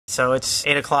So it's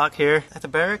 8 o'clock here at the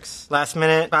Berrics. Last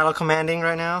minute battle commanding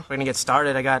right now. We're gonna get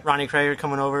started. I got Ronnie Creager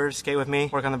coming over to skate with me,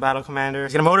 work on the battle commander.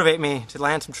 He's gonna motivate me to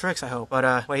land some tricks, I hope.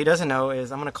 But what he doesn't know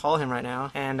is I'm gonna call him right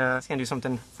now, and he's gonna do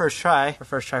something first try for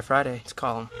First Try Friday. Let's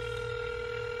call him.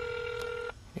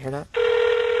 You hear that?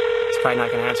 He's probably not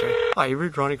gonna answer. Hi, you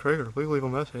reached Ronnie Creager. Please leave a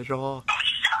message. Hello?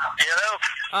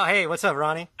 Oh, hey, what's up,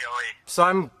 Ronnie? Joey. So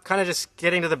I'm kind of just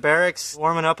getting to the Berrics,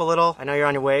 warming up a little. I know you're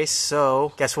on your way,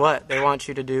 so guess what? They want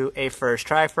you to do a First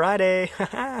Try Friday.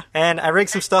 And I rigged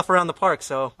some stuff around the park,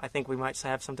 so I think we might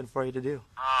have something for you to do.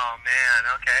 Oh,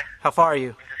 man, okay. How far are you?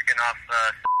 I'm just getting off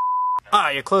Ah,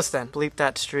 you're close then. Bleep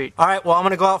that street. All right, well, I'm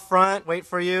going to go out front, wait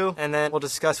for you, and then we'll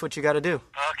discuss what you got to do.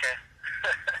 Okay.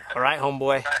 All right,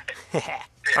 homeboy. All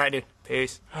right, dude.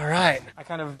 Peace. All right. I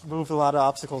kind of moved a lot of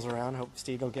obstacles around. Hope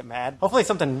Steve don't get mad. Hopefully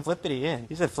something flippity in.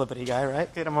 You said flippity guy,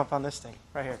 right? Get him up on this thing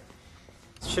right here.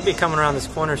 Should be coming around this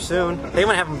corner soon. They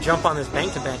want to have him jump on this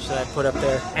bank to bench that I put up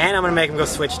there. And I'm going to make him go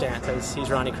switch dance because he's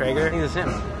Ronnie Creager. I think it's him.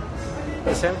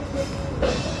 Is him?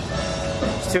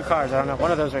 There's two cars. I don't know.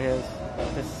 One of those are his.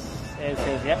 This is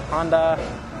his. Yep.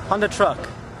 Honda truck.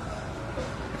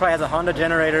 He probably has a Honda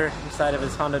generator inside of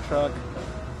his Honda truck.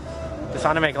 Does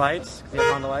Honda make lights? Because he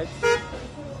has Honda lights.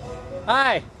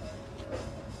 Hi!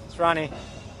 It's Ronnie.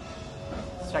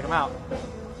 Let's check him out.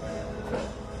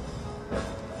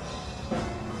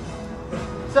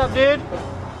 What's up, dude?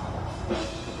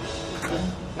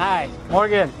 Hi,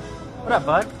 Morgan. What up,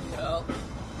 bud? Yo.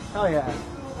 Hell yeah.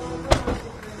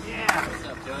 Yeah. What's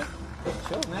up, Joey?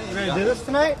 Chill, man. You ready to do this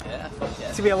tonight? Yeah, fuck yeah.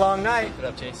 It's gonna be a long night. What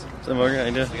up, Chase? What's up, Morgan? How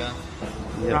you doing? How's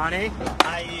it going? Ronnie,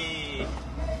 Hi.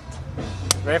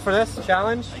 ready for this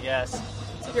challenge? I guess.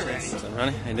 What's up, You're Chase? What's up,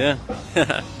 Ronnie? How you doing?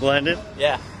 Blended?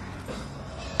 Yeah.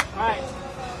 Alright.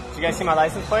 Did you guys see my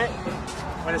license plate?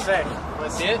 What did it say?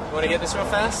 Want to see it? Want to get this real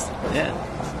fast? Yeah.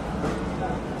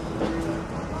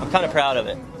 I'm kind of proud of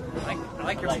it. I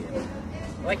like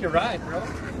your ride, bro.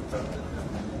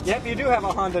 Yep, you do have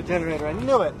a Honda generator. I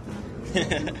knew it.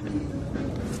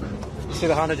 You see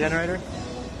the Honda generator?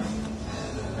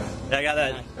 Yeah, I got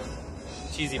that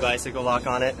cheesy bicycle lock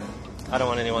on it. I don't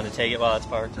want anyone to take it while it's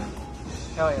parked.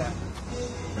 Hell yeah.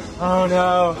 Oh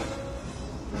no.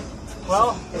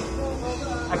 Well,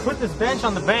 I put this bench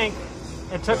on the bank.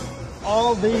 It took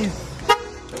all these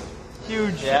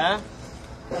huge... Yeah?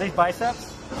 Are these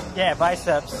biceps? Yeah,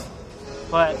 biceps.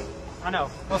 But, I don't know.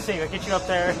 We'll see. We'll get you up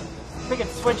there. I think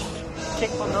it's switch, kick,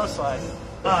 flip, noseslide.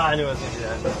 Ah, I knew I was going to do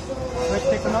that. Switch,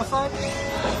 kick, flip, noseslide?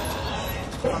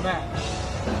 I'm back.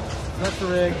 That's the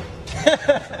rig.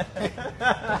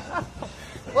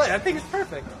 What? I think it's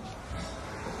perfect.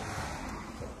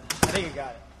 I think you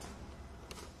got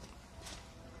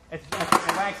it.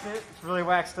 I waxed it. It's really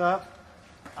waxed up.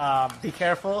 Be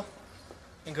careful.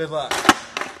 And good luck.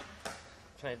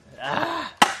 Do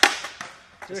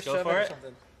Do Just a go shove for or it?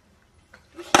 something.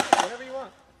 Do a shove, whatever you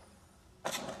want.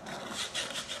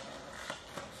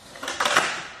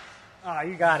 Ah,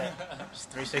 you got it. Just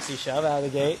 360 shove out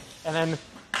of the gate. And then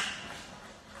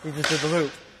you just did the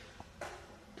loop.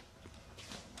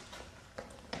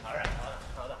 Alright,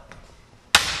 hold on.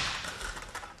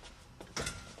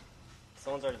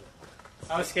 Someone's already...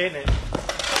 I was skating it.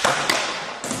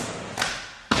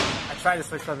 I tried to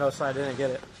switch from those, so I didn't get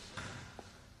it.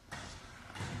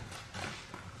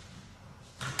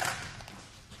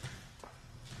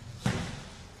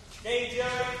 Hey, Joe!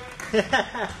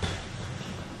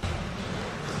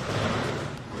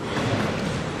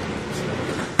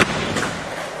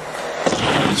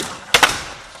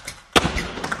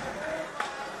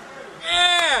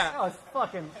 That was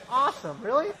fucking awesome.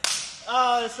 Really?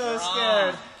 Oh, I'm so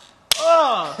scared.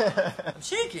 Oh! I'm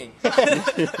shaking. Can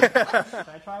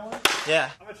I try one?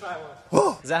 Yeah. I'm gonna try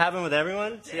one. Does that happen with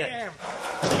everyone? Damn.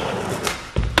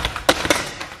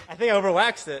 I think I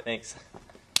overwaxed it. Thanks.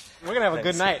 We're gonna have a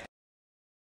good night.